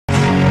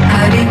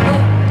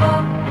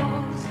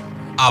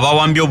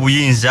Eyawambye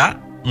obuyinza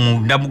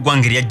munda mu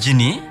ggwanga erya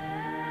Guinea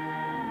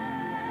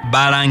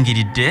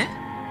balangiridde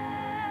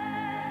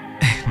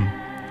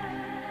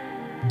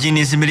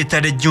Guinea's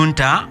military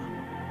junta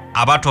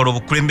abatwala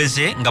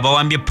obukulembeze nga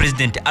bawambye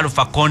President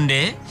Alpha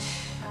Konde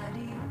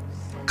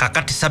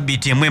kakati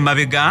sabiti emwe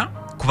mabega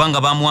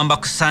kubanga bamuwamba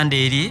ku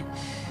Sunday eri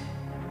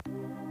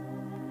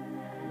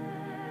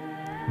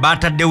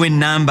bataddewo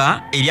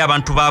ennamba eri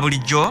abantu ba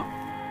bulijjo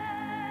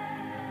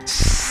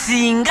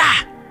singa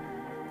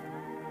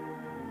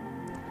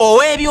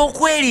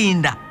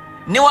ow'ebyokwerinda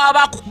ne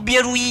waba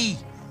akukubye luyi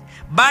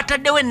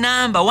bataddewo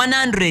ennamba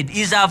 100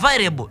 is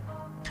available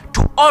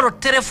to all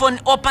telephone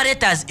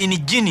operators in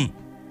Guinea.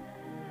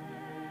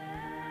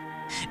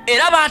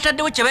 Era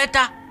bataddewo kye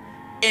bayita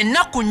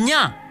ennaku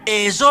nnya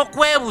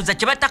ez'okwebuuza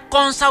kye bayita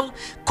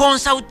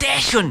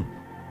consultation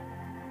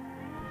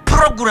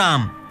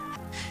program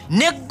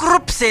ne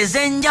groups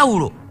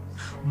ez'enjawulo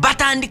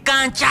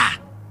batandika nkya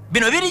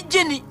bino biri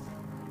Guinea.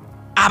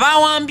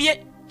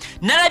 Abawambye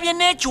nalabye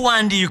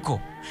n'ekiwandiiko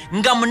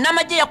nga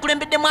munnamagye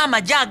yakulembeddemu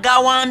amagye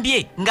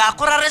agawambye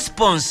ng'akola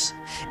response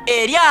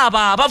eri abo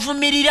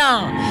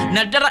abavumirira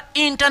naddala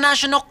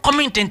international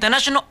community,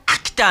 international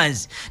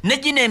actors ne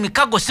Guinea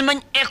emikago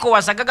simanyi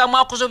ECOWAS agaga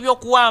mwakoze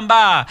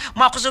by'okuwamba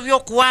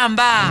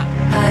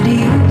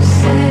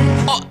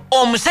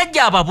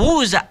omusajja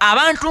ababuuza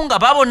abantu nga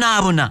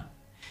babonaabona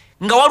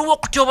nga waliwo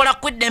okutyobola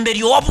kw'eddembe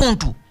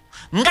ly'obuntu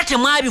nga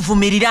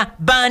temwabivumirira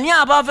baani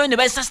abaavayo ne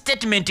bayisa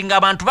statement nga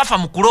abantu bafa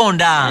mu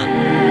kulonda.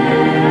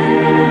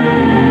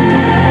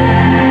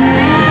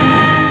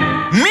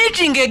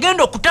 Meeting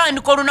egenda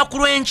okutandika olunaku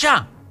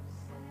lw'enkya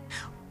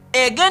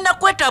egenda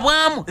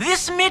kwetabwamu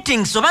this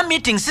meetings oba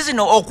meetings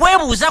zino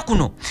okwebuuza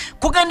kuno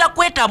kugenda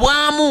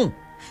kwetabwamu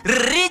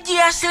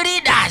religious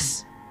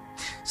leaders,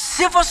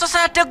 civil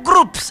society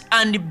groups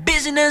and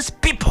business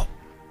people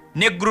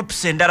ne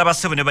groups endala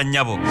bassebo ne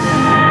bannyabo.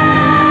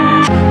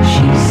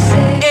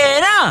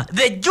 Era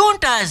the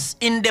juntas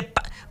in the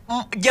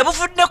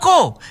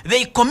Jabufuddeko,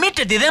 they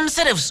committed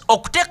themselves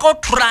okuteekawo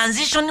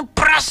transition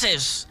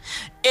process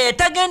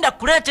etagenda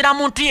kuleetera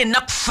muntu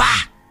yenna kufa.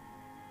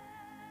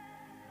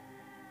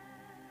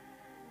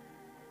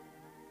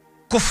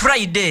 Ku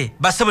Friday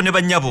bassebo ne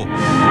bannyabo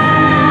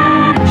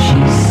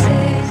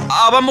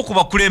abamu ku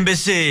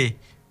bakulembeze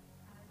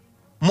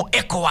mu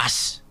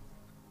ECOWAS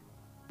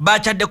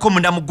bakyaddeko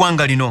munda mu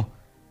ggwanga lino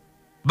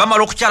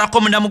bamala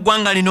okukyalako munda mu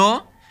ggwanga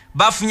lino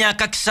bafunye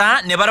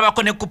akakisa ne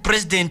balabako ne ku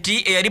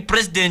presidenti eyali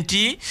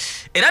presidenti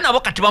era nabo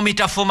kati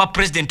bamuyita former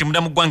president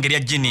munda mu ggwanga erya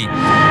Guinea.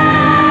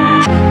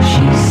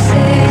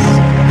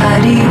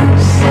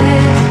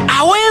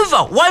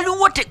 However,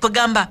 waliwo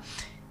tekugamba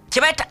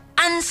kye bayita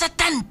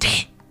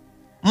uncertainty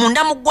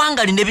munda mu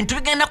ggwanga lino ebintu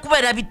bigenda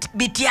kubeera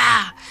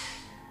bitya.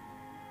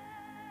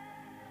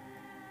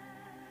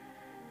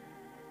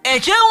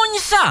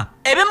 Ekyewuunyisa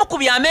ebimu ku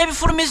byama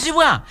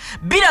ebifulumizibwa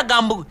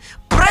biraga mbu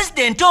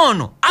President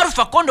ono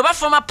Alpha Konde oba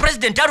former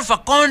President Alpha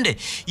Konde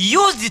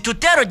used to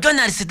tell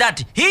journalists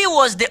that he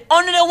was the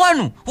only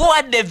one who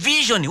had the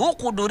vision, who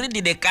could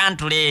lead the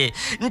country.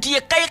 Nti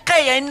yekka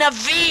yalina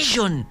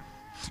vision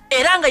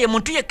era nga ye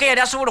muntu yekka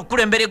yali asobola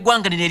okulembera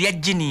eggwanga lino erya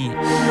Guinea.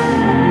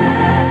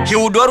 He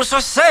would also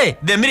say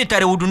the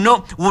military would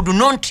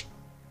not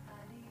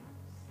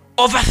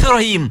overthrow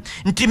him.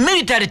 Nti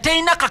military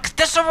teina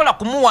tesobola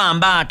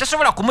kumuwamba,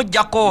 tesobola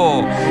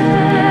kumujjako.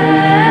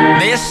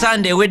 Naye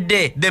Sunday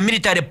wedde the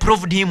military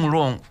proved him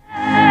wrong.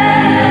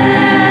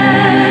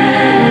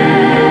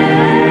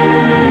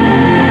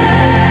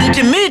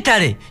 Nti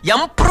military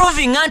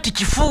yamuproving anti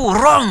kifu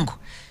wrong.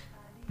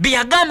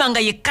 Byagamba nga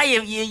yekka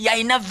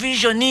yalina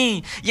vision,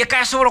 yekka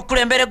yasobola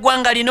okulembera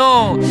eggwanga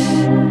lino.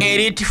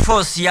 Elite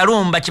force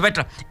yalumba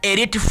kibata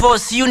elite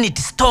force unit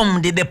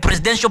stormed the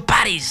presidential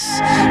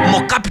palace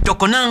mu capital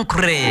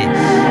Conakry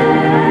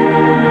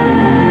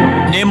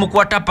ne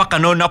mukwata paka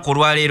n'olunaku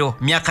olwaleero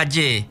myaka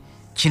gye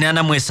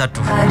 83.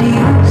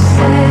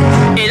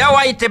 Era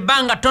wayite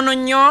ebbanga ttono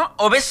nnyo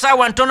oba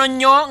essaawa ntono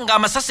nnyo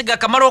ng'amasasi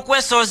gakamala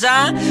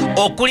okwesooza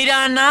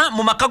okuliraana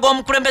mu maka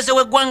g'omukulembeze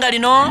w'eggwanga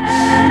lino.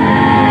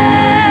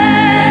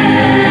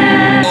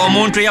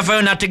 Omuntu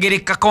yavayo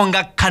n'ategerekako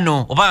nga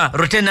Kano oba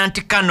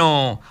Lieutenant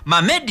Kano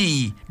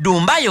Mamedi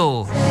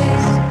Dumbayo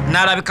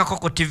n'alabikako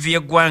ku TV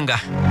y'eggwanga.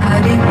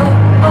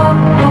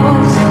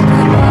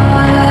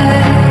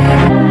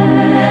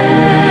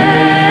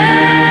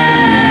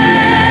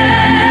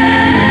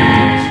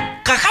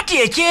 Kakati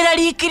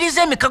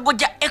ekyeraliikiriza emikago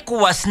gya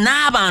ECOWAS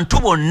n'abantu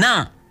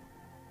bonna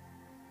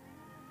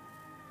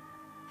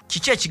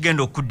kiki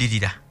ekigenda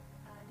okuddirira?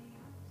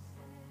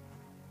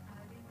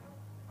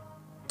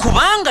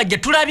 Kubanga gye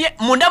tulabye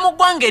munda mu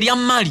ggwanga erya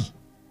Mali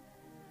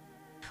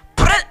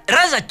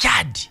Raza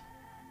Chad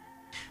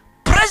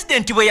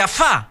president bwe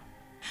yafa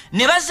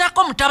ne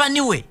bazzaako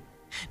mutabani we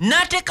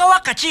n'ateekawo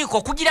akakiiko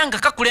okugira nga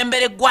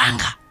kakulembera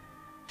eggwanga.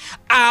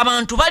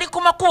 Abantu bali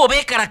ku makubo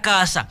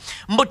beekalakaasa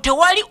mbu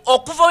tewali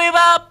okuva we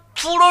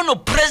bafuula ono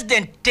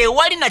president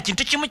tewali na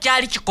kintu kimu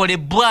kyali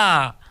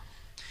kikolebwa.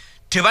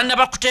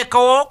 Tebannaba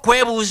kuteekawo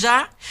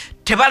kwebuuza,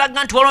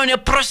 tebalaga nti waliwo ne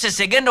process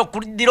egenda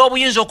okuddira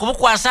obuyinza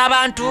okubukwasa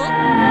abantu.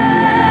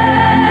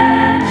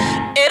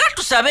 Era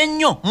tusabe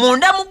nnyo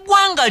munda mu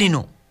ggwanga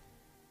lino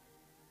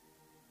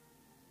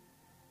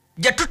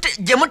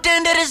gye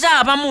mutendereza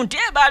abamu nti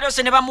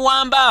baaliose ne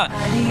bamuwamba.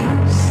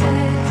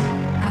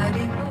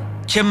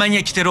 Kyemanya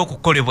ekitera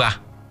okukolebwa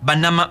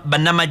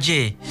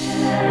bannamagye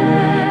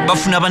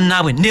bafuna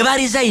bannaabwe ne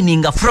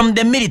baresigninga from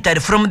the military,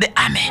 from the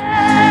army.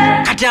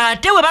 Kati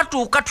ate we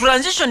batuuka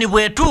transition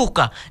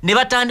bwetuuka ne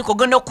batandika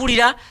ogenda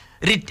okulira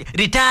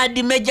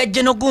retired major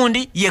general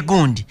gundi ye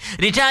gundi,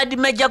 retired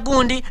major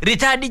gundi,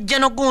 retired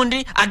general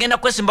gundi agenda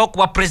kwesimbawo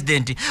kuba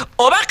president.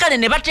 Oba kale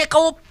ne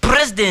bateekawo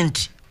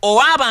president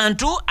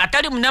ow'abantu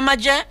atali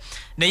munnamagye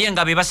naye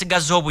nga be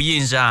basigaza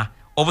obuyinza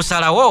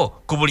obusalawo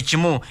ku buli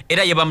kimu,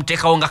 era ye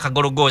bamuteekawo nga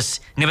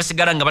kagologosi ne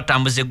basigala nga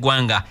batambuza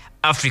eggwanga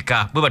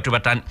Africa bwe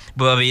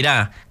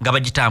babeera nga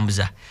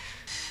bagitambuza.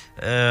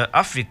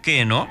 Africa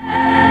eno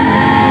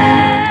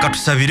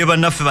katusabire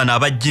bannaffe bano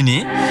aba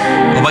Guinea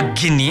oba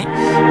Guinea,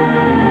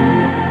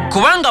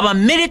 kubanga ba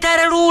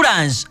military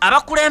rulers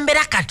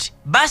abakulembera kati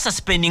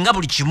basuspendinga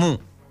buli kimu,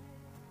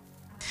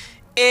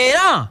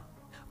 era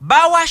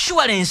bawa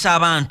assurance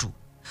abantu,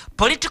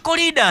 political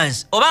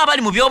leaders oba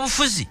abali mu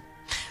byobufuzi,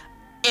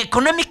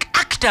 economic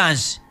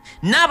actors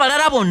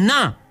n'abalala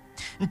bonna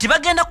nti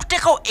bagenda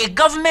kuteekawo a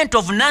government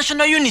of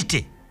national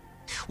unity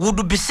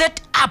would be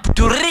set up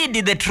to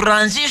lead the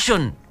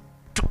transition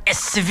to a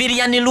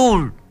civilian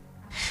rule.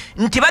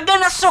 Nti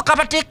bagenda sooka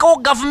bateekawo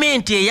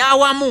gavumenti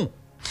eyawamu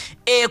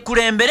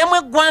ekulemberemu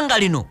eggwanga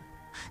lino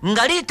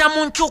nga liyita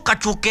mu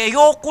nkyukakyuka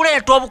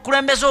ey'okuleeta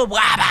obukulembeze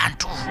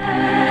obw'abantu.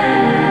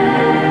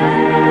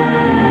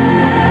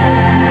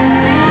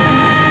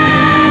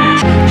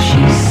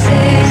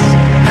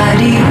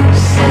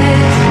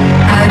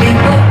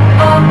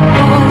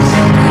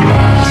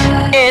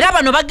 Era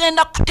bano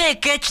bagenda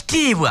kuteeka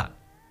ekitiibwa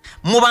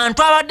mu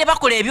bantu abadde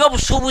bakola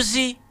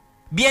ebyobusuubuzi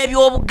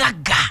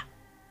by'ebyobugagga.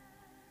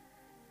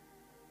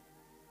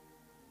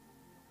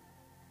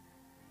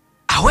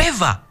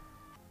 However,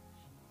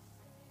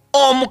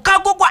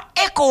 omukago gwa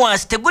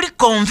ECOWAS teguli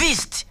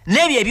convinced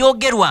n'ebyo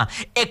ebyogerwa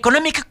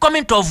Economic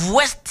Community of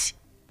West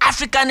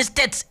African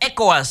States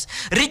ECOWAS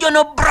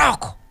Regional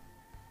Bloc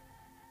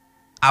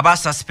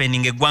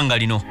abasuspending eggwanga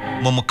lino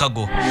mu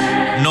mukago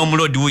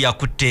n'omulodi wuyo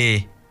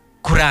akutte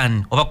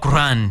Quran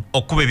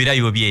okuba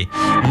ebirayo bye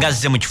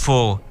ngazze mu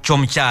kifo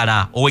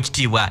ky'omukyala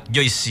ow'ekitiibwa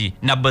Joyce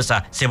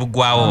Nabosa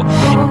Sebugwawo,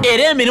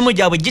 era emirimu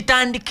gyabwe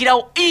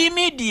gitandikirawo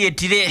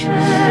immediately.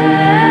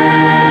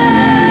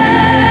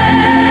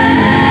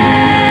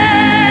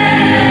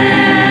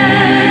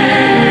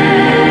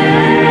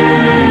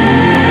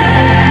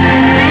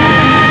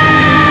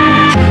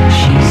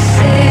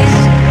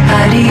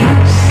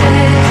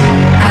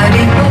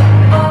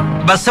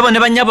 Basabo ne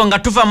banyabo nga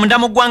tuva munda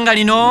mu ggwanga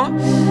lino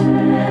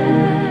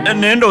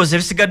nendowooza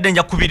ebisigadde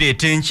nja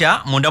kubireeta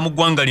enkya munda mu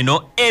ggwanga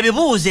lino,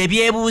 ebibuuzo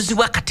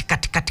ebyebuuzibwa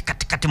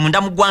kati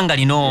munda mu ggwanga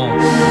lino.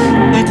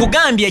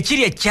 Nkugambye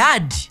ekiri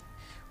ekyad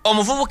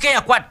omuvubuka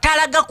eyakwa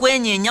talaga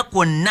kwenyeenya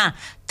kwonna,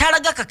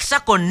 talaga kakisa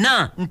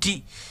konna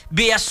nti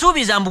bye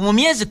yasuubiza mbu mu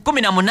myezi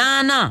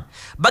 18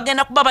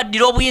 bagenda kuba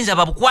baddira obuyinza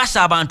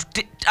babukwasa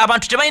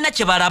abantu tebalina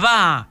kye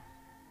balaba.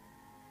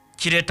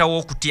 Kireetawo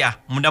okutya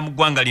munda mu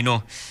ggwanga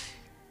lino,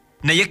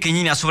 naye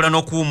kenyini asobola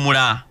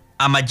n'okuwummula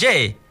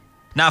amagye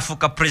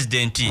n'afuuka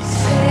pulezidenti.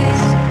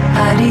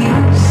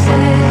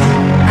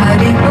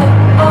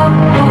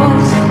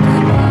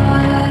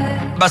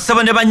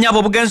 Basabo ne bannyabo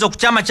obugenzi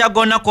okukyama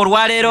kyagonnako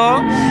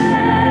olwaleero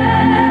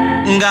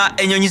nga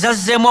enyonyi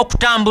zazzeemu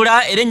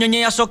okutambula, era ennyonyi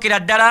eyasookera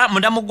ddala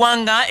munda mu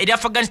ggwanga eri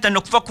Afghanistan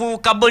okuva ku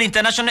Kabul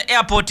International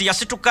Airport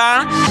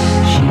yasituka,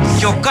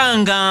 kyokka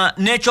nga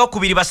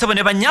n'ekyokubiri basabo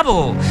ne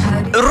bannyabo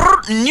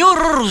new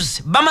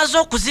rules bamaze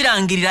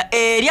okuzirangirira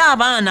eri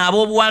abaana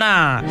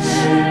ab'obuwala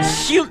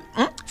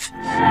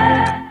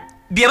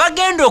bye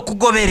bagenda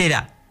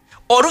okugoberera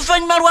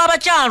oluvannyuma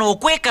lw'abakyala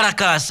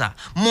okwekalakaasa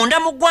munda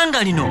mu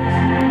ggwanga lino.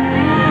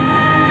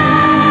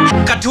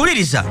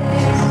 Katuwuliriza,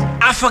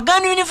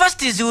 Afghan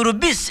universities will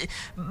be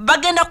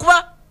bagenda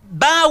kuba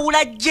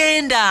baawula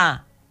gender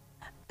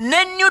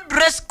ne new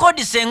dress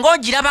code senga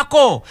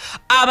ogirabako,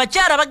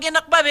 abakyala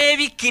bagenda kuba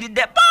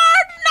beebikkiridde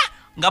bonna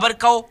nga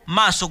balikawo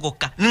maaso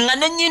gokka nga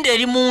n'ennyindo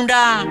eri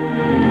munda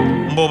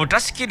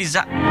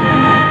mb'obutasikiriza.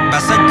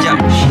 Basajja,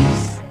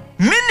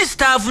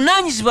 minisita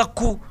avunaanyizibwa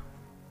ku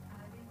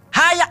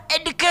higher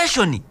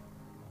education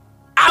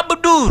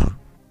Abdul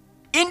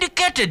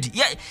indicated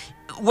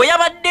we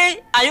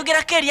yabadde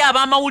ayogerako eri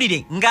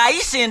ab'amawulire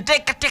ng'ayisa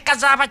enteekateeka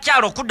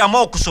z'abakyala okuddamu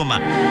okusoma.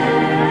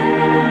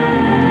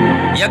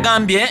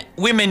 Yagambye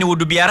women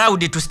would be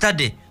allowed to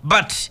study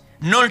but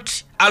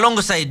not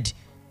alongside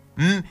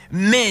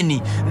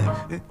men,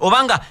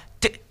 obanga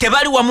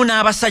tebali wamu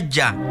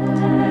n'abasajja.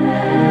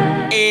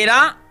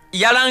 Era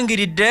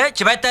yalangiridde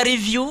kye bayita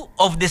review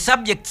of the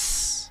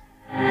subjects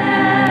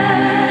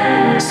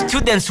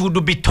students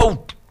would be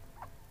taught,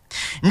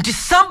 nti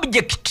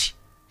subject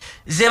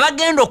ze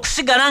bagenda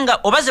okusigala nga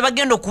oba ze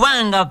bagenda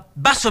okuba nga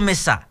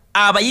basomesa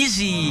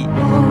abayizi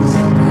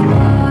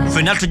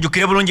ffenna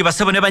tujjukire bulungi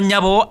basebo ne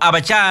bannyabo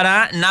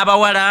abakyala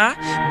n'abawala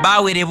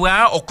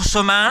bawerebwa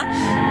okusoma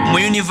mu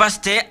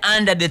university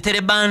under the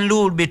Taliban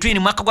rule between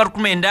mwaka gwa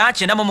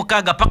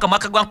 1996 paka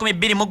mwaka gwa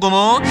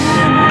 2021.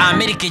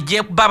 America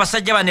ejje kuba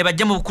abasajja bane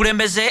bajje mu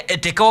bukulembeze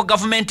etekewo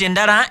gavumenti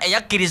endala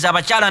eyakkiriza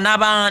abakyala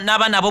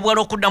n'abaana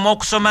ab'obuwala okuddamu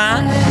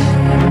okusoma.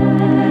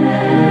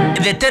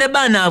 The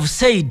Taliban have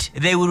said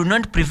they will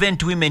not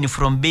prevent women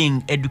from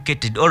being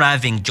educated or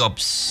having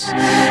jobs.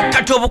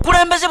 Kati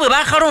obukulembeze bwe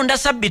bakalonda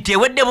sabbiti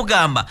ewedde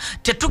bugamba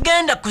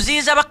tetugenda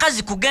kuziyiza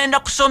bakazi kugenda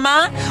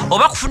kusoma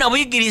oba kufuna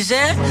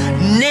buyigirize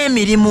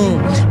n'emirimu.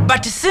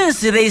 But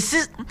since they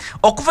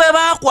okuva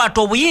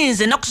baakwata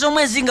obuyinza ennaku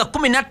z'omwezi nga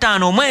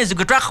 15 omwezi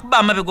gwe twakuba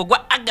amabego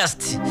gwa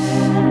August,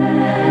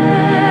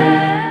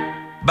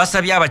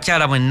 basabye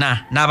abakyala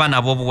bwenna n'abaana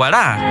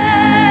ab'obuwala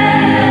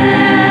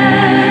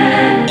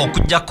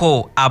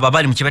okujjako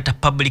ababali mu kibeta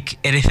public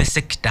health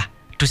sector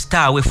to stay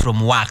away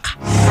from work.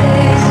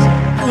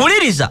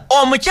 Wuliriza,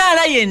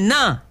 omukyala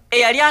yenna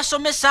eyali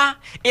asomesa,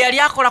 eyali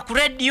akola ku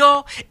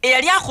radio,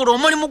 eyali akola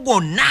omulimu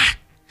gwonna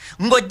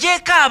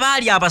ng'ogyeko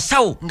abaali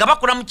abasawo nga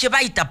bakola mu kye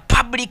bayita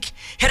public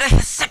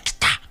health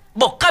sector,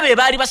 bokka be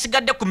baali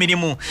basigadde ku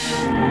mirimu.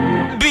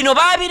 Bino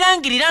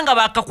baabirangirira nga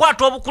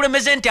bakakwata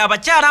obukulembeze nti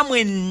abakyala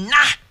mwenna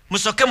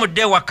musoke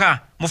mudde waka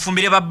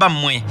mufumbire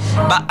babbammwe,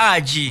 ba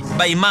aji,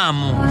 ba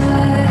imaamu,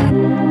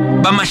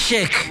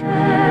 bamashek,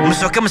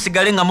 musoke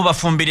musigale nga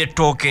mubafumbira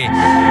ettooke.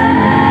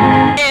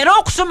 Era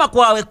okusoma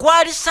kwawe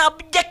kwali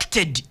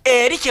subjected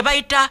eri kye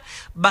bayita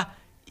ba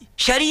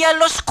sharia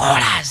law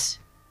scholars,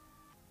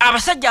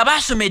 abasajja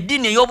abaasoma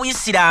eddiini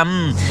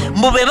ey'obuyisiraamu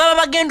mbu be baba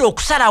bagenda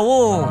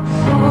okusalawo.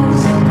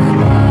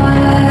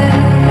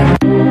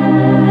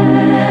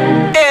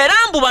 Era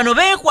mbu bano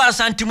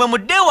beekwasa nti mwe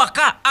mudde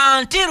waka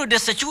until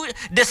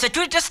the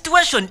security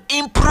situation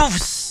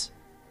improves.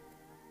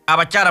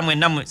 Abakyala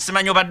mwenna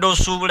simanyi obadde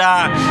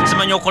osuubula,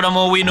 simanyi okolamu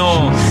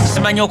owino,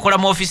 simanyi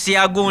okolamu ofisi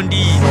ya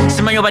gundi,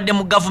 simanyi obadde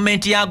mu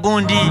gavumenti ya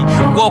gundi,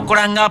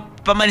 gwokola nga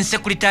permanent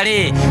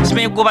secretary,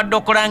 simanyi gwobadde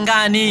okola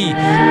ngaani.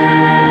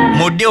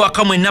 Mudde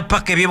waka mwenna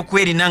paka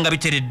ebyobukwerinda nga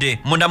biteredde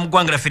munda mu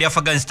ggwanga lyaffe erya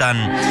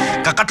Afghanistan.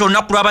 Kakati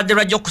olunaku lwabadde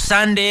lwajja ku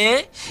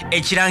Sunday,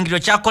 ekirangiro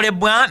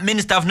kyakolebwa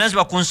Minister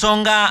avunaanyizibwa ku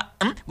nsonga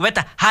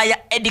gwebata higher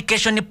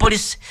education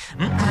policy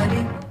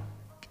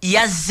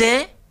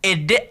yazze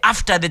edde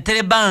after the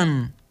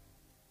Taliban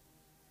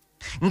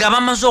nga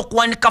bamaze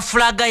okuwanika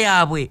fulaga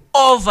yaabwe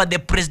over the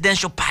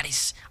presidential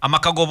palace,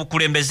 amaka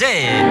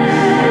g'obukulembeze.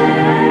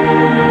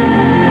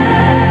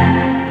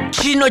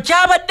 Kino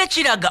kyabadde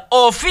kiraga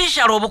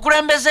official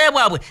obukulembeze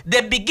bwabwe,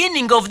 the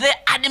beginning of the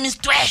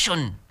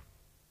administration,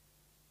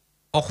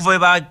 okuva we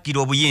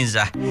baagira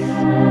obuyinza.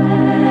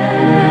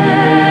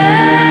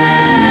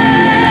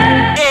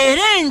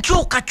 Era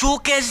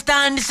enkyukakyuka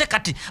ezitandise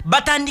kati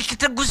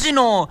batandikite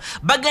guzino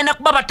bagenda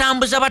kuba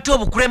batambuza batya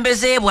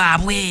obukulembeze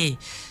bwabwe.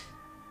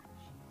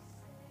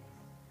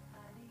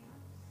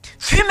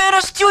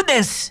 Female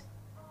students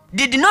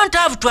did not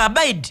have to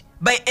abide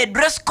by a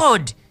dress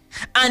code,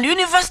 and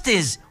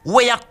universities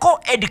were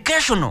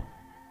co-educational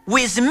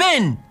with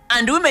men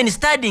and women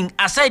studying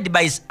side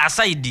by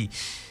side.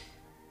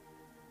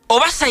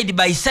 Oba side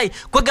by side.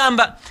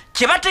 Kwegamba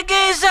kye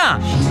bategeeza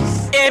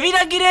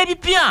ebiragiro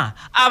ebipya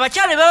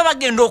abakyala baba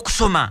bagenda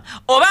okusoma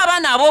oba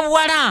abaana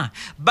ab'obuwala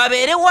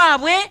babeere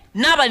waabwe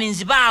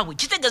n'abalinzi baabwe,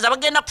 kitegeeza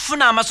bagenda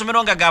kufuna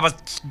amasomero nga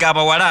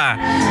g'abawala,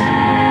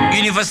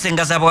 university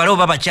nga z'abawala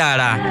oba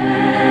bakyala.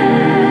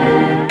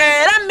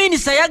 Era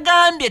minisita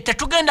yagambye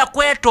tetugenda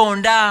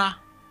kwetonda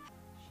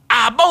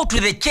about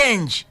the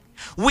change.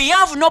 We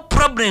have no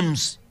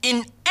problems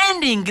in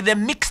ending the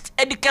mixed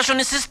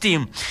education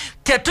system.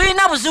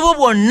 Tetulina buzibu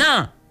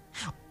bwonna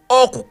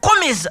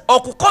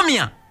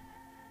okukomya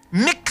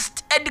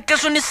mixed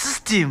education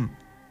system,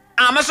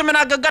 amasomero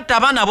agagatta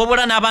abaana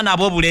ab'obuwala n'abaana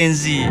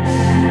ab'obulenzi.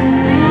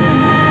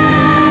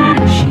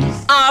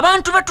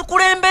 Abantu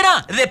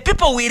betukulembera, the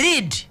people we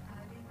lead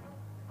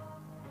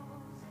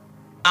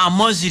are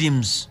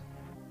Muslims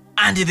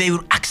and they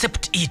will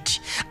accept it.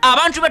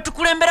 Abantu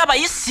betukulembera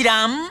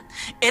bayisiraamu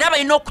era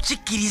balina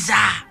okukikkiriza.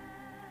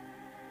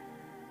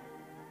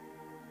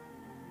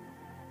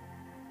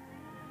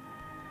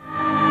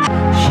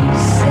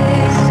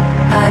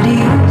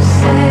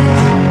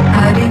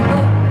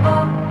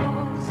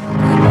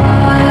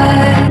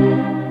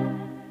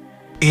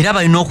 Era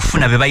balina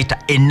okufuna be bayita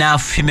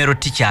enough female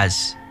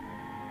teachers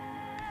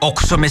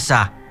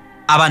okusomesa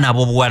abaana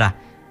ab'obuwala.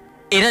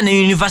 Era ne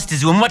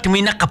universities we mwati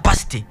mwina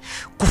capacity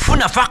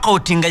kufuna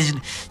faculty nga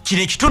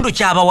kino ekitundu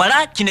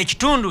ky'abawala, kino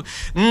ekitundu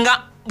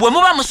nga bwe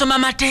muba musoma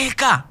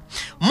mateeka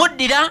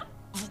muddira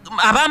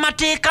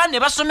ab'amateeka ne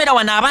basomera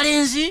wano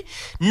abalenzi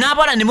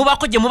n'abawala ne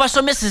mubako gye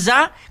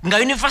mubasomeseza nga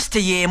university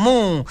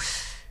y'emu.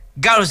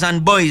 Girls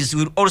and boys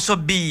will also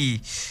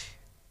be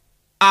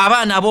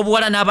abaana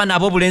ab'obuwala n'abaana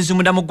ab'obulenzi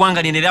munda mu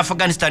ggwanga lino erya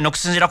Afghanistan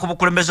okusinziira ku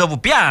bukulembeze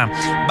obupya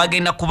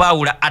bagenda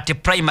kubaawula at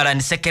primary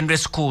and secondary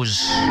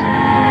schools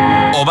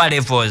oba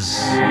levels.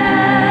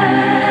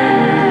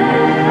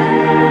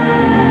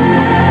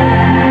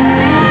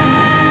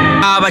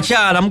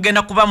 abakyala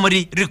mugenda kuba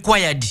muri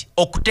required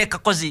okuteeka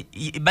kozi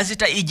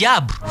bazita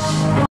ijabu